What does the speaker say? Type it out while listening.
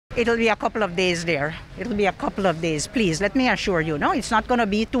It'll be a couple of days there. It'll be a couple of days. Please, let me assure you, no, it's not going to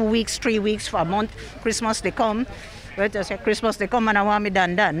be 2 weeks, 3 weeks, for a month. Christmas they come. But Christmas they come and I want me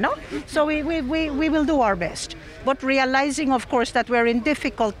done, no? So we will do our best. But realizing, of course, that we're in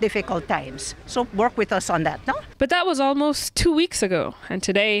difficult times. So work with us on that, no? But that was almost 2 weeks ago. And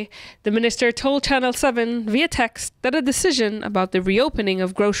today, the minister told Channel 7 via text that a decision about the reopening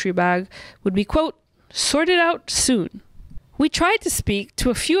of grocery bag would be, quote, sorted out soon. We tried to speak to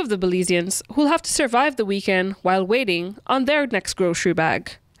a few of the Belizeans who'll have to survive the weekend while waiting on their next grocery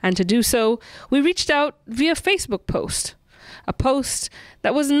bag. And to do so, we reached out via Facebook post, a post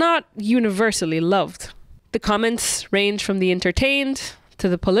that was not universally loved. The comments range from the entertained, to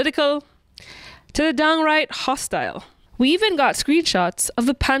the political, to the downright hostile. We even got screenshots of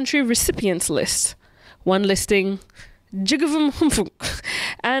the Pantry recipients list, one listing Jigavum Humfunk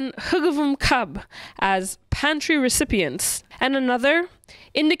and Hugavum Cab as Pantry recipients, and another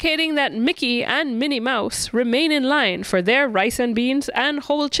indicating that Mickey and Minnie Mouse remain in line for their rice and beans and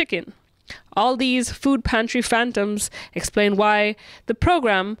whole chicken. All these food pantry phantoms explain why the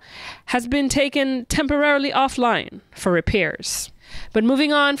program has been taken temporarily offline for repairs. But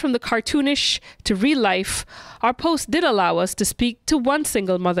moving on from the cartoonish to real life, our post did allow us to speak to one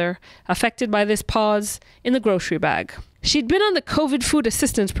single mother affected by this pause in the grocery bag. She'd been on the COVID food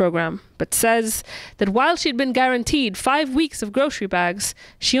assistance program, but says that while she'd been guaranteed 5 weeks of grocery bags,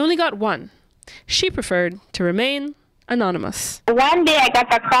 she only got one. She preferred to remain anonymous. One day I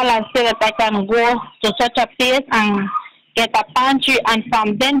got a call and said that I can go to such a place and get a pantry, and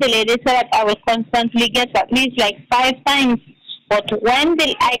from then the lady said that I will constantly get at least like 5 times. But when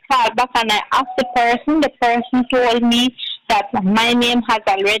I called back and I asked the person told me that my name has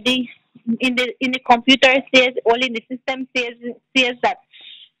already in the computer says, all in the system says that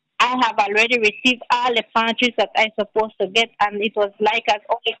I have already received all the pantries that I'm supposed to get, and it was like as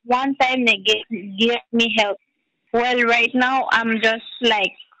only one time they gave me help. Well, right now I'm just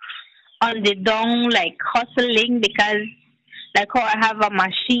like on the down, like hustling, because like how I have a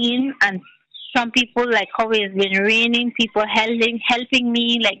machine, and some people, like how it's been raining, people helping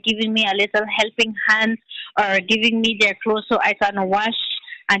me, like giving me a little helping hand or giving me their clothes so I can wash,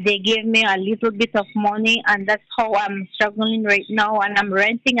 and they gave me a little bit of money, and that's how I'm struggling right now, and I'm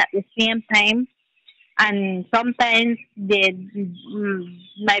renting at the same time. And sometimes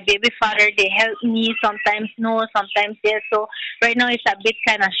my baby father, they help me, sometimes no, sometimes yes. So right now it's a bit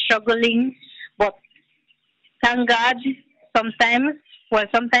kind of struggling, but thank God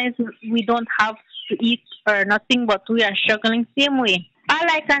sometimes we don't have to eat or nothing, but we are struggling same way. All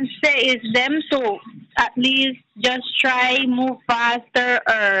I can say is them to at least just try move faster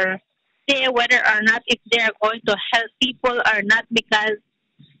or say whether or not if they are going to help people or not, because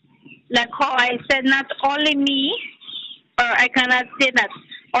like how I said, not only me, or I cannot say that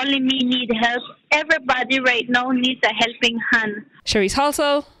only me need help. Everybody right now needs a helping hand. Cherise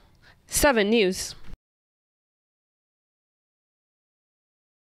Halsall, 7 News.